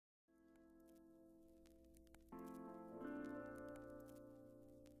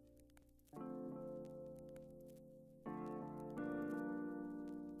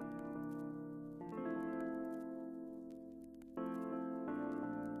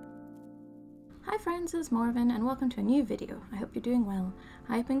Hi friends, it's Marvin and welcome to a new video. I hope you're doing well.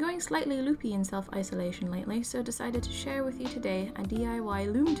 I've been going slightly loopy in self-isolation lately, so decided to share with you today a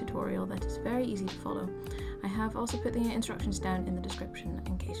DIY loom tutorial that is very easy to follow. I have also put the instructions down in the description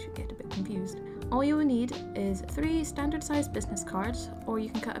in case you get a bit confused. All you will need is 3 standard size business cards, or you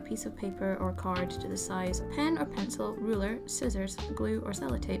can cut a piece of paper or card to the size, a pen or pencil, ruler, scissors, glue or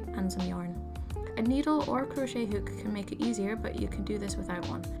sellotape, and some yarn. A needle or crochet hook can make it easier, but you can do this without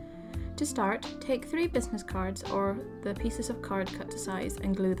one. To start, take 3 business cards or the pieces of card cut to size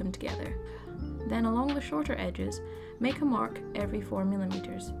and glue them together. Then along the shorter edges, make a mark every 4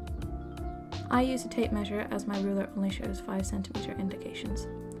 millimeters. I use a tape measure as my ruler only shows 5 centimeter indications.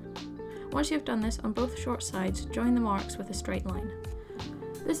 Once you've done this on both short sides, join the marks with a straight line.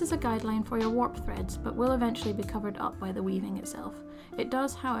 This is a guideline for your warp threads, but will eventually be covered up by the weaving itself. It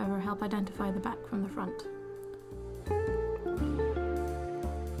does, however, help identify the back from the front.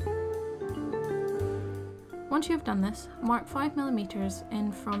 Once you have done this, mark 5 millimeters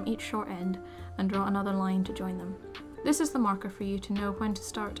in from each short end and draw another line to join them. This is the marker for you to know when to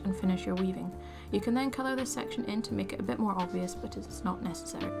start and finish your weaving. You can then colour this section in to make it a bit more obvious, but it is not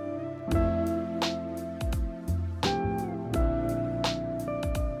necessary.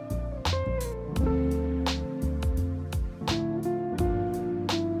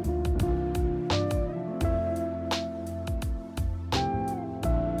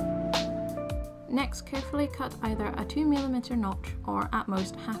 Next, carefully cut either a 2 mm notch or at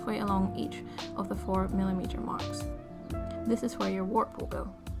most halfway along each of the 4 mm marks. This is where your warp will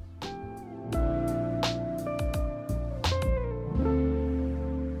go.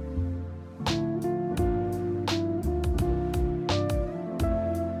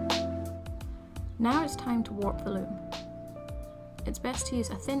 Now it's time to warp the loom. It's best to use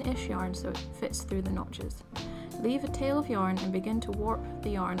a thin-ish yarn so it fits through the notches. Leave a tail of yarn and begin to warp the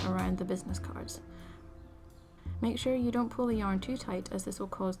yarn around the business cards. Make sure you don't pull the yarn too tight, as this will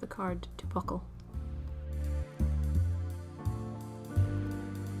cause the card to buckle.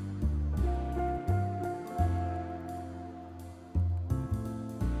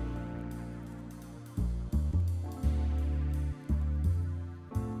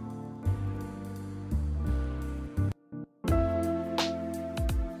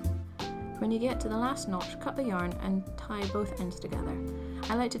 When you get to the last notch, cut the yarn and tie both ends together.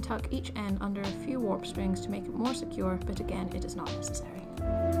 I like to tuck each end under a few warp strings to make it more secure, but again, it is not necessary.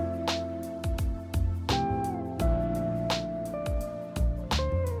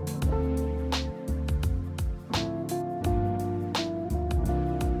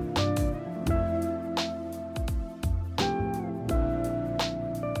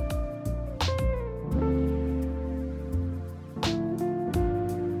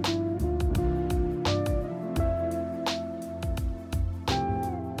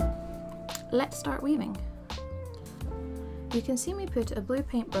 Let's start weaving. You can see me put a blue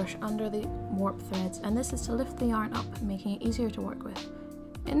paintbrush under the warp threads, and this is to lift the yarn up, making it easier to work with.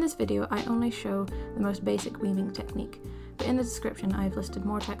 In this video I only show the most basic weaving technique, but in the description I've listed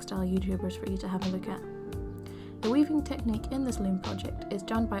more textile YouTubers for you to have a look at. The weaving technique in this loom project is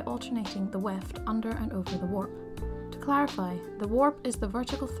done by alternating the weft under and over the warp. To clarify, the warp is the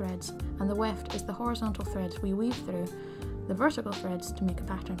vertical threads and the weft is the horizontal threads we weave through the vertical threads to make a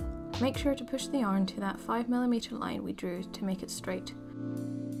pattern. Make sure to push the yarn to that 5 mm line we drew to make it straight.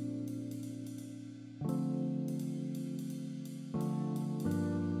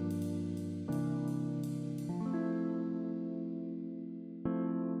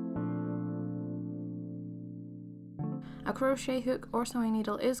 A crochet hook or sewing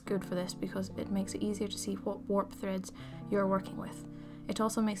needle is good for this because it makes it easier to see what warp threads you're working with. It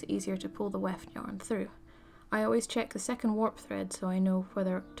also makes it easier to pull the weft yarn through. I always check the second warp thread so I know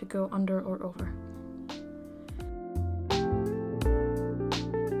whether to go under or over.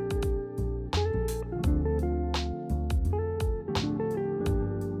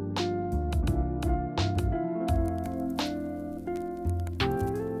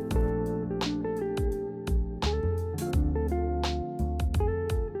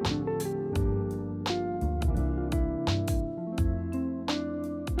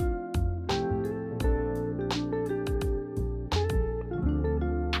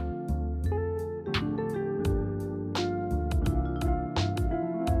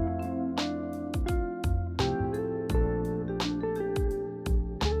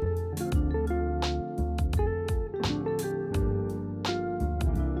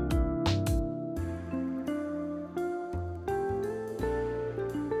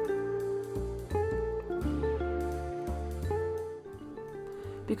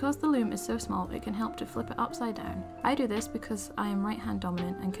 Because the loom is so small, it can help to flip it upside down. I do this because I am right hand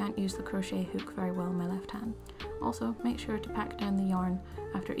dominant and can't use the crochet hook very well in my left hand. Also, make sure to pack down the yarn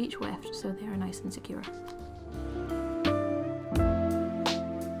after each weft so they are nice and secure.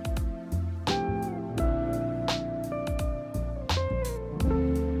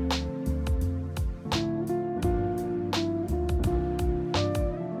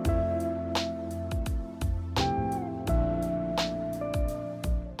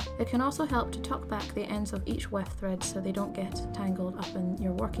 It can also help to tuck back the ends of each weft thread so they don't get tangled up in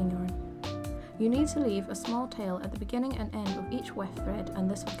your working yarn. You need to leave a small tail at the beginning and end of each weft thread, and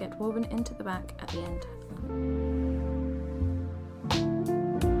this will get woven into the back at the end.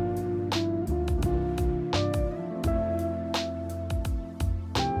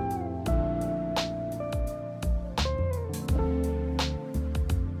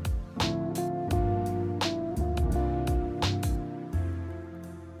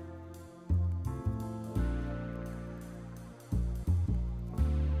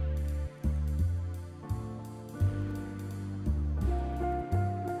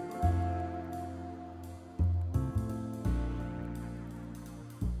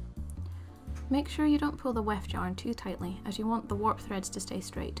 Make sure you don't pull the weft yarn too tightly, as you want the warp threads to stay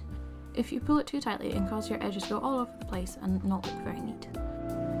straight. If you pull it too tightly, it can cause your edges to go all over the place and not look very neat.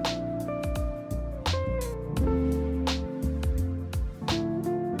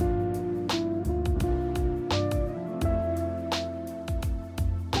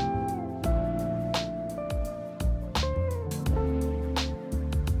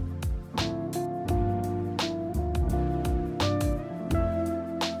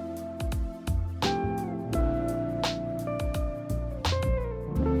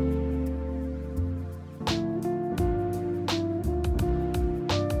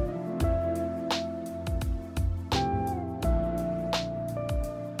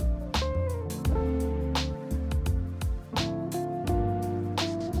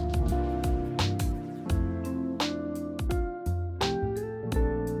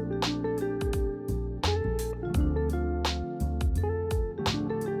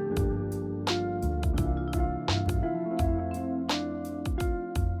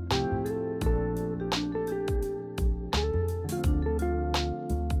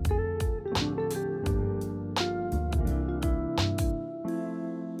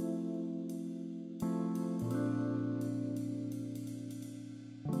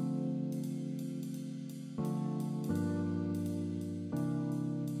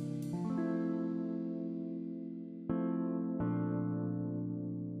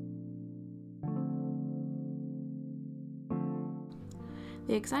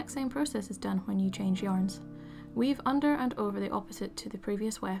 The exact same process is done when you change yarns. Weave under and over the opposite to the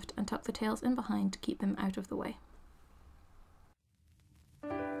previous weft and tuck the tails in behind to keep them out of the way.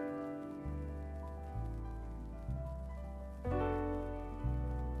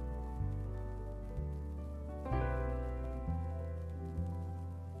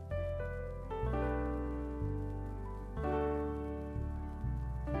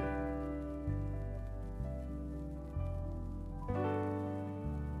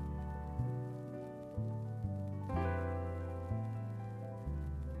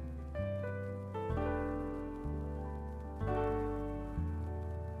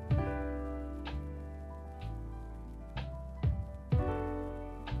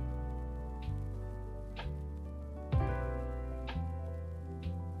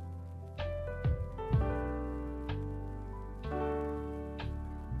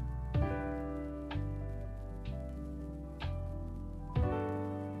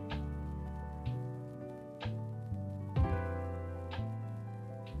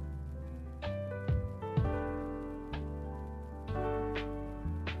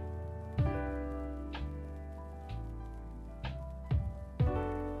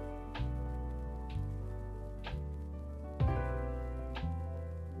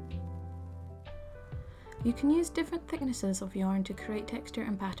 You can use different thicknesses of yarn to create texture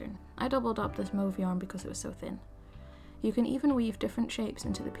and pattern. I doubled up this mauve yarn because it was so thin. You can even weave different shapes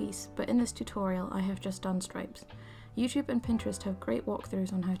into the piece, but in this tutorial I have just done stripes. YouTube and Pinterest have great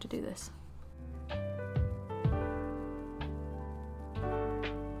walkthroughs on how to do this.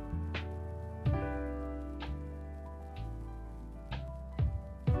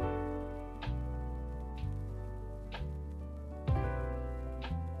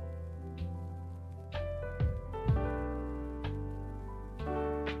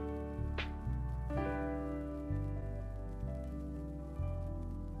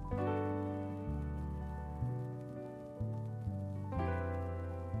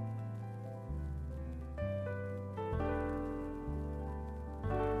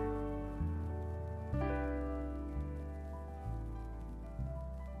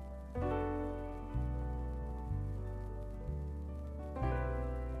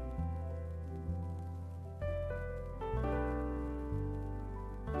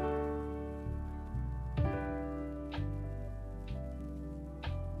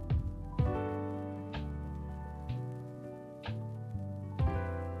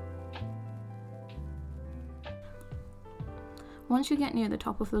 Once you get near the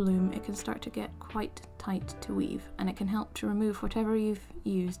top of the loom, it can start to get quite tight to weave, and it can help to remove whatever you've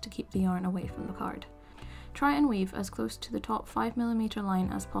used to keep the yarn away from the card. Try and weave as close to the top 5mm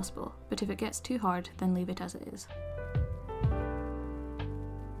line as possible, but if it gets too hard, then leave it as it is.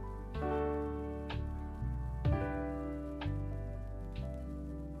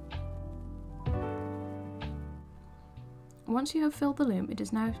 Once you have filled the loom, it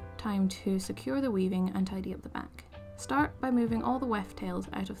is now time to secure the weaving and tidy up the back. Start by moving all the weft tails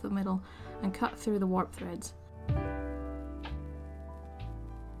out of the middle and cut through the warp threads.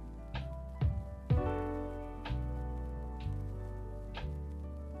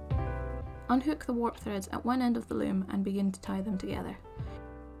 Unhook the warp threads at one end of the loom and begin to tie them together.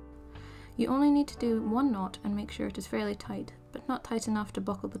 You only need to do one knot and make sure it is fairly tight, but not tight enough to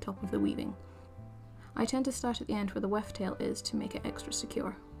buckle the top of the weaving. I tend to start at the end where the weft tail is to make it extra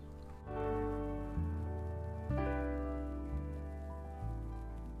secure.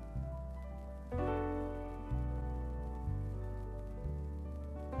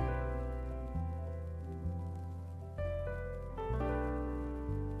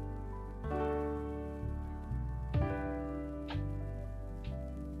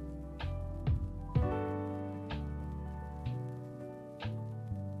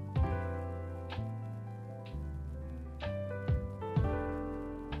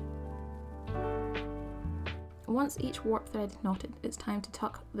 Once each warp thread is knotted, it's time to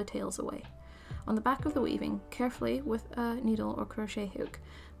tuck the tails away. On the back of the weaving, carefully with a needle or crochet hook,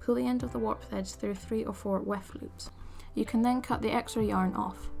 pull the end of the warp threads through 3 or 4 weft loops. You can then cut the extra yarn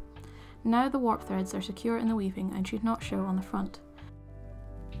off. Now the warp threads are secure in the weaving and should not show on the front.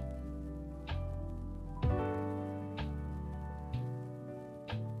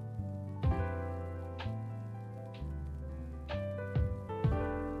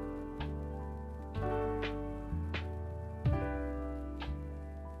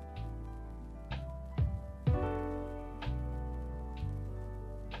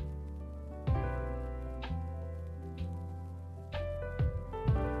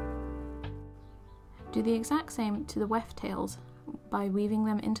 Do the exact same to the weft tails by weaving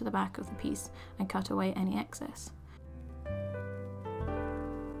them into the back of the piece and cut away any excess.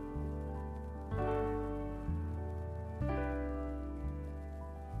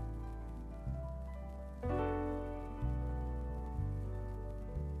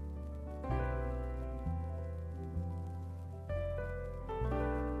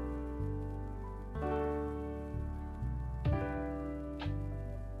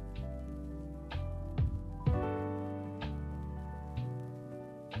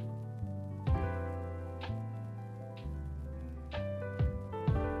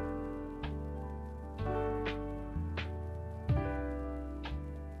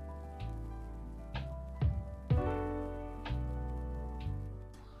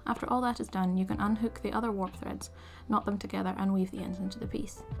 After all that is done, you can unhook the other warp threads, knot them together and weave the ends into the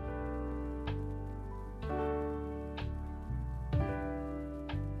piece.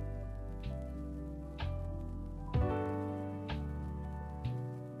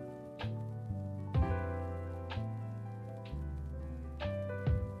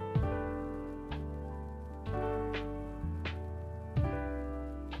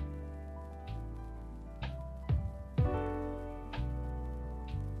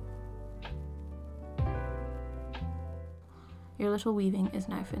 Your little weaving is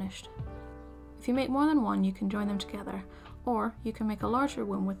now finished. If you make more than one, you can join them together, or you can make a larger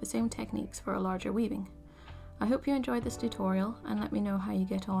one with the same techniques for a larger weaving. I hope you enjoyed this tutorial and let me know how you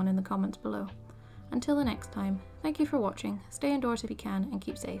get on in the comments below. Until the next time, thank you for watching, stay indoors if you can and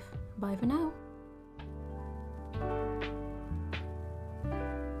keep safe. Bye for now.